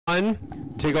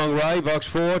Tigong Ray, box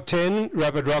 4, 10,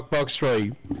 Rapid Rock, box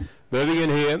 3. Moving in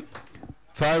here,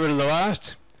 favourite in the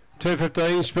last,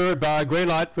 2:15, Spirit Bar, green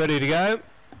light, ready to go.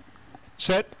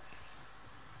 Set,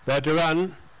 about to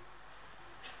run.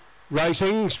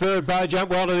 Racing, Spirit Bar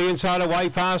jump well to the inside, away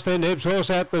fast, then Neb's Horse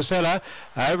out the centre.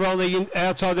 Over on the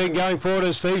outside, then going forward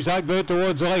is Steve's Ugbert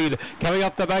towards the lead. Coming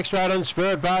up the back straight on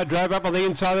Spirit Bar, drove up on the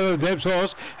inside of Neb's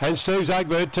Horse, and Steve's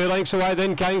Ugbert 2 lengths away,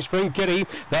 then came Spring Kitty.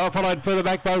 They were followed further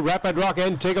back by Rapid Rock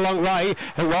and Tigong Ray,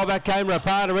 and while back came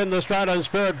Rapata in the straight on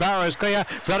Spirit Bar is clear,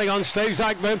 running on Steve's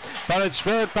Ugbert, but it's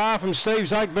Spirit Bar from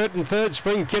Steve's Ugbert and third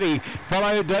Spring Kitty,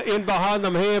 followed in behind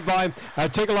them here by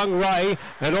Tigong Ray,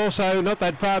 and also not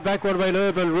that far back would have been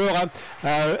Urban Ruler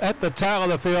at the tail of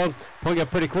the field, pulling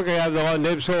it pretty quickly over the line.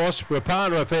 Neb's Horse,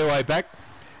 Rapana a fair way back,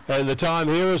 and the time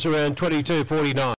here is around 22:49.